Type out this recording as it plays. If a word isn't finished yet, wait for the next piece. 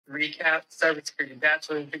recap: cybersecurity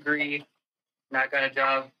bachelor's degree, not got a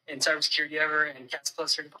job in cybersecurity ever, and CAS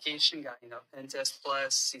Plus certification, got Pen Test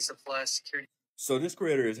Plus, CISA Plus, security. So this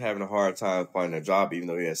creator is having a hard time finding a job, even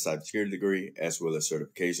though he has a cybersecurity degree as well as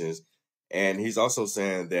certifications. And he's also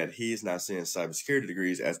saying that he's not seeing cybersecurity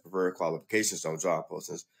degrees as preferred qualifications on job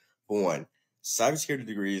postings. For one, cybersecurity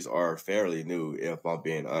degrees are fairly new, if I'm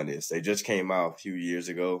being honest. They just came out a few years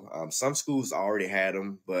ago. Some schools already had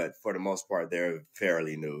them, but for the most part, they're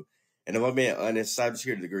fairly new. And if I'm being honest,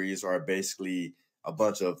 cybersecurity degrees are basically a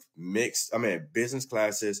bunch of business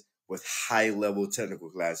classes with high-level technical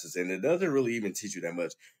classes, and it doesn't really even teach you that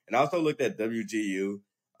much. And I also looked at WGU,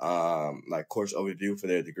 like course overview for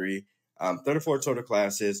their degree. 34 total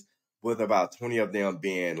classes, with about 20 of them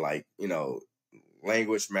being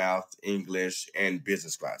language, math, English, and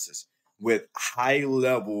business classes, with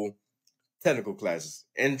high-level technical classes: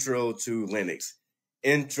 intro to Linux,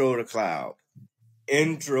 intro to cloud,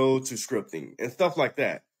 intro to scripting, and stuff like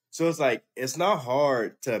that. So it's not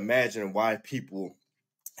hard to imagine why people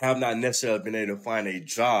have not necessarily been able to find a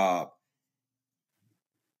job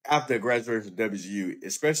after graduation from WGU,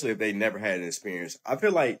 especially if they never had an experience. I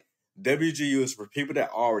feel like WGU is for people that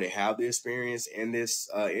already have the experience in this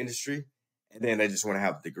industry, and then they just want to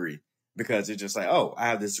have a degree because it's just like, oh, I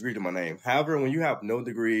have this degree to my name. However, when you have no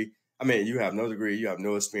degree, you have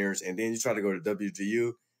no experience, and then you try to go to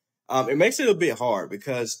WGU, it makes it a bit hard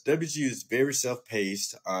because WGU is very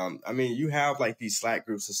self-paced. You have like these Slack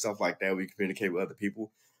groups and stuff like that where you communicate with other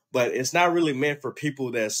people, but it's not really meant for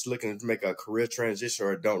people that's looking to make a career transition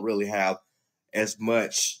or don't really have as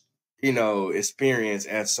much, experience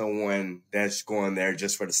as someone that's going there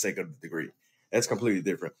just for the sake of the degree. That's completely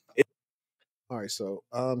different. All right, so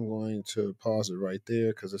I'm going to pause it right there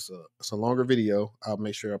because it's a longer video. I'll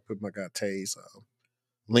make sure I put my guy Tay's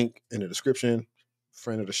link in the description.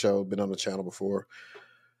 Friend of the show, been on the channel before.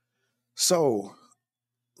 So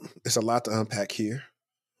it's a lot to unpack here,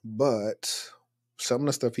 but some of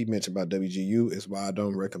the stuff he mentioned about WGU is why I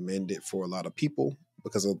don't recommend it for a lot of people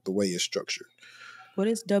because of the way it's structured. What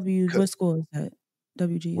is what school is that?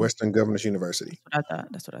 WGU? Western Governors University.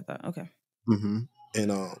 That's what I thought. Okay. Mm-hmm.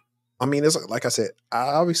 And it's like I said,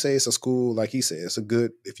 I always say it's a school, like he said, it's a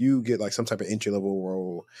good, if you get like some type of entry level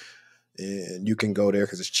role and you can go there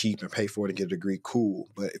because it's cheap and pay for it and get a degree, cool.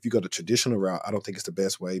 But if you go the traditional route, I don't think it's the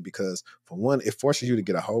best way because, for one, it forces you to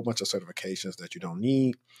get a whole bunch of certifications that you don't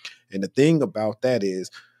need. And the thing about that is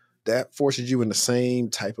that forces you in the same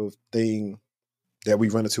type of thing that we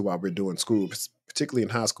run into while we're doing school, particularly in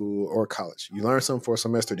high school or college. You learn something for a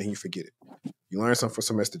semester, then you forget it. You learn something for a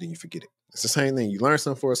semester, then you forget it. It's the same thing. You learn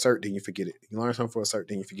something for a cert, then you forget it. You learn something for a cert,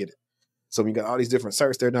 then you forget it. So when you got all these different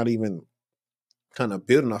certs, they're not even kind of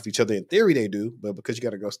building off each other. In theory, they do, but because you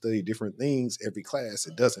got to go study different things every class,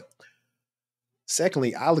 it doesn't.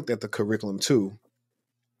 Secondly, I looked at the curriculum too.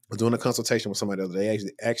 I was doing a consultation with somebody the other day.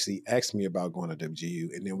 They actually asked me about going to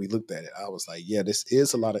WGU, and then we looked at it. I was like, yeah, this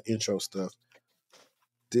is a lot of intro stuff.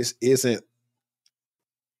 This isn't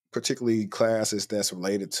particularly classes that's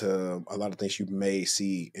related to a lot of things you may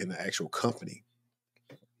see in the actual company,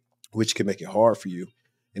 which can make it hard for you.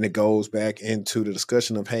 And it goes back into the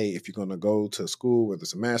discussion of, hey, if you're going to go to school, whether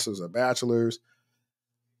it's a master's or bachelor's,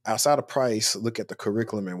 outside of price, look at the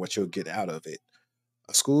curriculum and what you'll get out of it.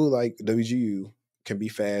 A school like WGU can be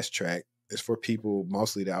fast tracked. It's for people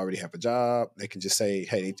mostly that already have a job. They can just say,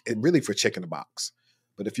 hey, it really for checking the box.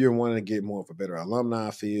 But if you're wanting to get more of a better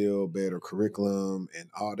alumni feel, better curriculum, and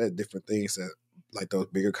all that different things that like those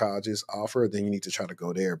bigger colleges offer, then you need to try to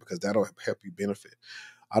go there because that'll help you benefit.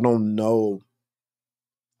 I don't know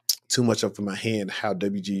too much up in my hand how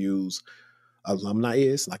WGU's alumni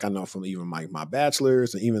is. Like I know from even my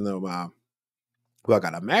bachelor's, and even though I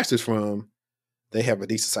got a master's from, they have a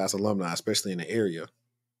decent sized alumni, especially in the area.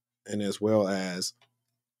 And as well as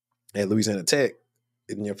at Louisiana Tech.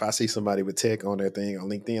 And if I see somebody with tech on their thing on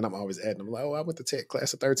LinkedIn, I'm always adding them like, oh, I went to tech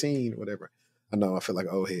class of 13, whatever. I know I feel like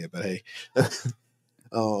an old head, but hey.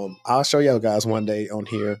 I'll show y'all guys one day on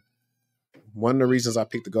here. One of the reasons I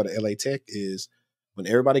picked to go to LA Tech is when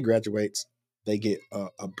everybody graduates, they get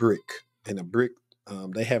a brick. And a brick,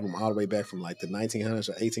 they have them all the way back from like the 1900s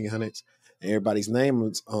or 1800s. And everybody's name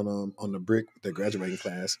was on the brick with their graduating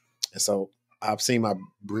class. And so I've seen my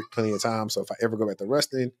brick plenty of times. So if I ever go back to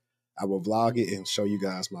Ruston, I will vlog it and show you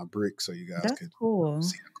guys my brick so you guys can cool.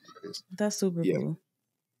 see how cool it is. That's super cool.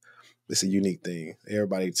 It's a unique thing.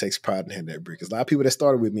 Everybody takes pride in having that brick. There's a lot of people that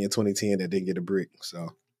started with me in 2010 that didn't get a brick.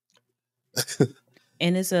 So,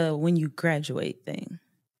 and it's a when you graduate thing.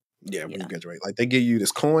 Yeah, when you graduate, like they give you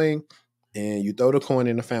this coin, and you throw the coin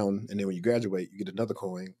in the fountain, and then when you graduate, you get another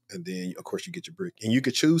coin, and then of course you get your brick, and you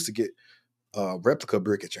could choose to get replica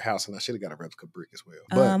brick at your house, and I should have got a replica brick as well.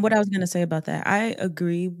 But What I was gonna say about that, I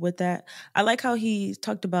agree with that. I like how he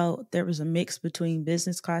talked about there was a mix between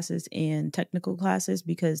business classes and technical classes,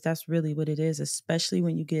 because that's really what it is, especially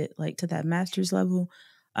when you get like to that master's level.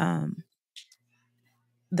 Um,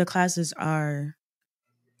 the classes are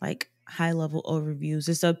like high level overviews.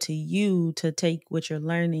 It's up to you to take what you're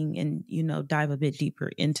learning and, dive a bit deeper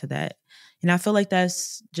into that. And I feel like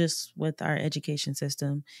that's just with our education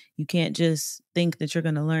system. You can't just think that you're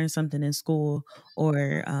going to learn something in school,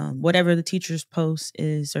 or whatever the teacher's post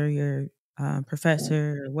is, or your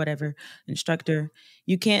professor or whatever instructor.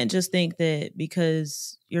 You can't just think that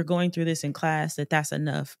because you're going through this in class that that's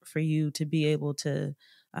enough for you to be able to,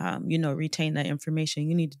 retain that information.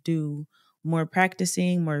 You need to do more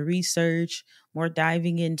practicing, more research, more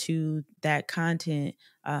diving into that content,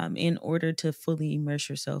 in order to fully immerse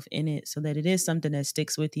yourself in it, so that it is something that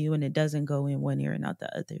sticks with you and it doesn't go in one ear and out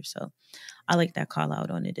the other. So I like that call out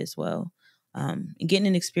on it as well. And getting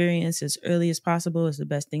an experience as early as possible is the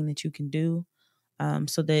best thing that you can do,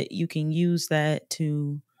 so that you can use that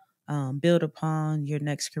to build upon your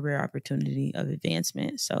next career opportunity of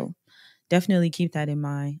advancement. So definitely keep that in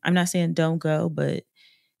mind. I'm not saying don't go, but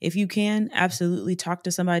if you can, absolutely talk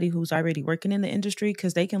to somebody who's already working in the industry,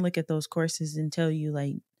 because they can look at those courses and tell you,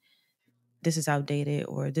 like, this is outdated,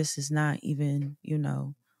 or this is not even,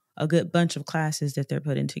 a good bunch of classes that they're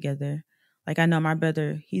putting together. Like, I know my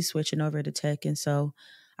brother, he's switching over to tech. And so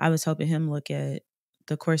I was helping him look at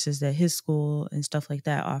the courses that his school and stuff like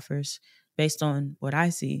that offers based on what I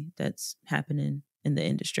see that's happening in the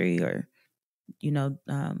industry, or,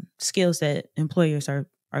 skills that employers are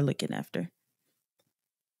looking after.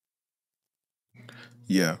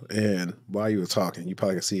 yeah, and while you were talking, you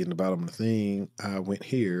probably can see in the bottom of the thing, I went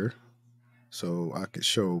here so I could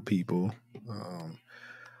show people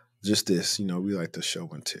just this. We like to show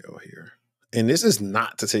and tell here. And this is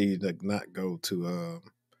not to tell you to not go to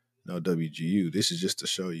WGU. This is just to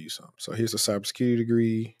show you something. So here's a cybersecurity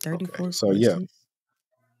degree. Okay. 34 So yeah, courses.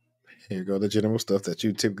 here go the general stuff that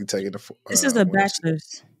you typically take in the This is a what else?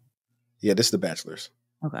 bachelor's. Yeah, this is the bachelor's.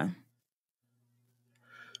 Okay.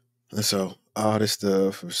 And so all this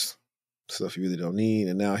stuff is stuff you really don't need.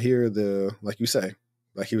 And now here are the, like you say,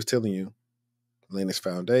 like he was telling you, Linux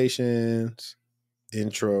foundations,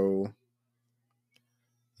 intro.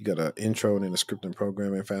 You got an intro and then a scripting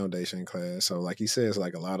programming foundation class. So like he says,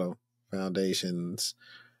 like a lot of foundations.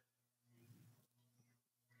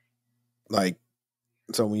 Like,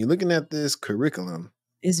 so when you're looking at this curriculum,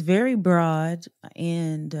 It's very broad,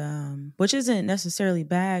 and which isn't necessarily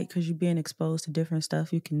bad, because you're being exposed to different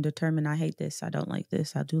stuff. You can determine, I hate this, I don't like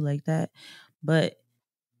this, I do like that. But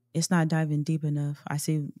it's not diving deep enough. I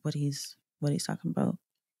see what he's talking about.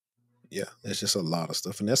 yeah, there's just a lot of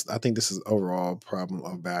stuff. And I think this is overall problem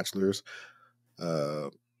of bachelors.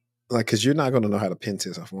 Like, because you're not going to know how to pen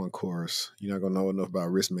test off one course. You're not going to know enough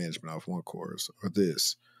about risk management off one course, or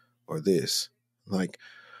this, or this. Like,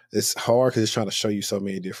 it's hard because it's trying to show you so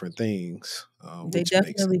many different things. They Which makes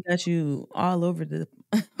definitely got you all over the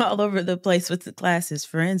all over the place with the classes: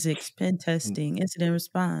 forensics, pen testing, incident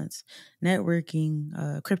response,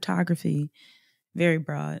 networking, cryptography. Very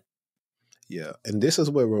broad. yeah, and this is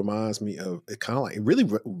what reminds me of it. Kind of like, it really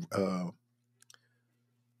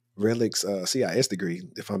Relic's CIS degree.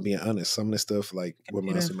 If I'm being honest, some of the stuff like Computer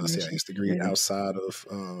reminds me of my information CIS degree security. outside of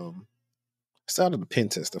the pen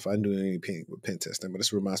test stuff. I didn't do any pen testing, but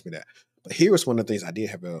this reminds me of that. But here was one of the things I did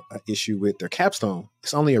have a issue with their capstone.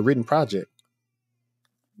 It's only a written project.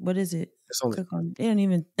 What is it? It's only Click on. They don't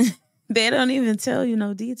even they don't even tell you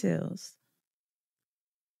no details.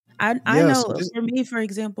 I yeah. So know this, for me, for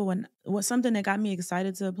example, when what something that got me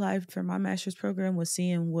excited to apply for my master's program was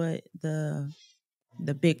seeing what the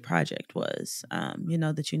big project was,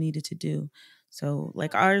 that you needed to do. So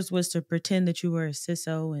like ours was to pretend that you were a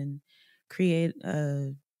CISO and create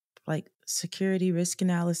a like security risk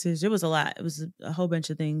analysis. It was a lot. It was a whole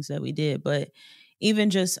bunch of things that we did, but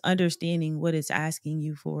even just understanding what it's asking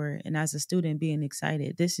you for, and as a student being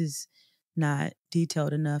excited, this is not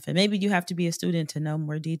detailed enough. And maybe you have to be a student to know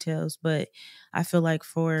more details, but I feel like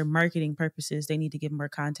for marketing purposes, they need to give more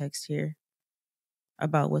context here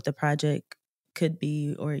about what the project could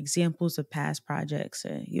be, or examples of past projects,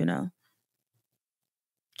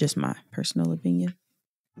 just my personal opinion.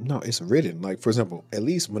 no, it's written. Like, for example, at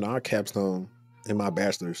least when our capstone in my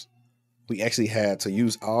bachelor's, we actually had to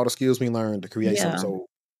use all the skills we learned to create something. Yeah. So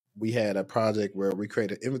we had a project where we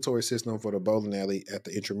created an inventory system for the bowling alley at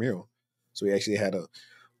the intramural. So we actually had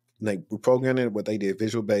we programmed it, what they did,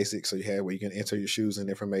 Visual Basic. So you had where you can enter your shoes and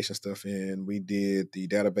information stuff in. We did the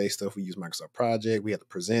database stuff. We used Microsoft Project. We had to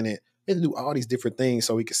present it. We had to do all these different things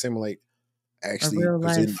so we could simulate actually real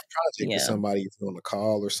presenting life. a project to Yeah. somebody if you're on a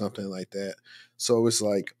call or something like that. So it's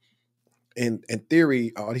like, in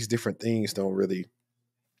theory, all these different things don't really.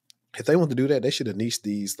 If they want to do that, they should have niched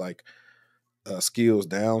these like skills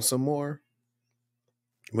down some more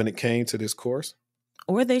when it came to this course.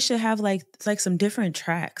 Or they should have like some different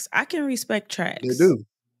tracks. I can respect They tracks. do.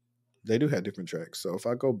 They do have different tracks. So if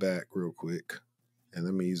I go back real quick and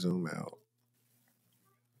let me zoom out.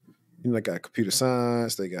 They got computer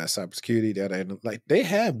science, they got cybersecurity, data, like they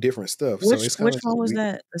have different stuff. So it's kind Which of one just was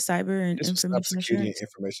that? The cyber and this was information cybersecurity and assurance?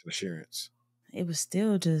 information assurance. It was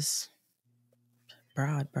still just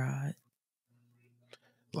broad.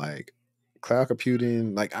 Like cloud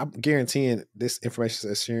computing, like I'm guaranteeing this information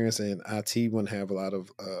assurance and IT wouldn't have a lot of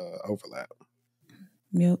overlap.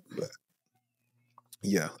 Yep. But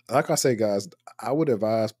yeah, like I say, guys, I would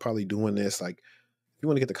advise probably doing this. Like, if you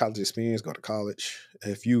want to get the college experience, go to college.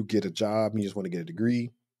 If you get a job and you just want to get a degree,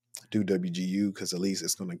 do WGU because at least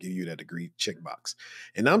it's going to give you that degree checkbox.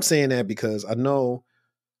 And I'm saying that because I know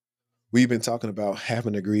we've been talking about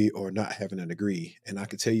having a degree or not having a degree. And I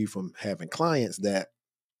can tell you from having clients that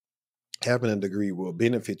having a degree will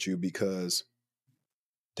benefit you because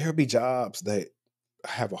there'll be jobs that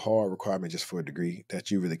have a hard requirement just for a degree that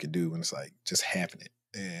you really could do. And it's like just having it.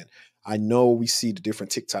 And I know we see the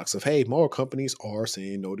different TikToks of, hey, more companies are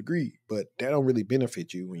saying no degree, but that don't really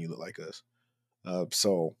benefit you when you look like us.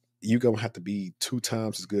 So you're going to have to be 2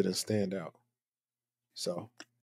 times as good and stand out. So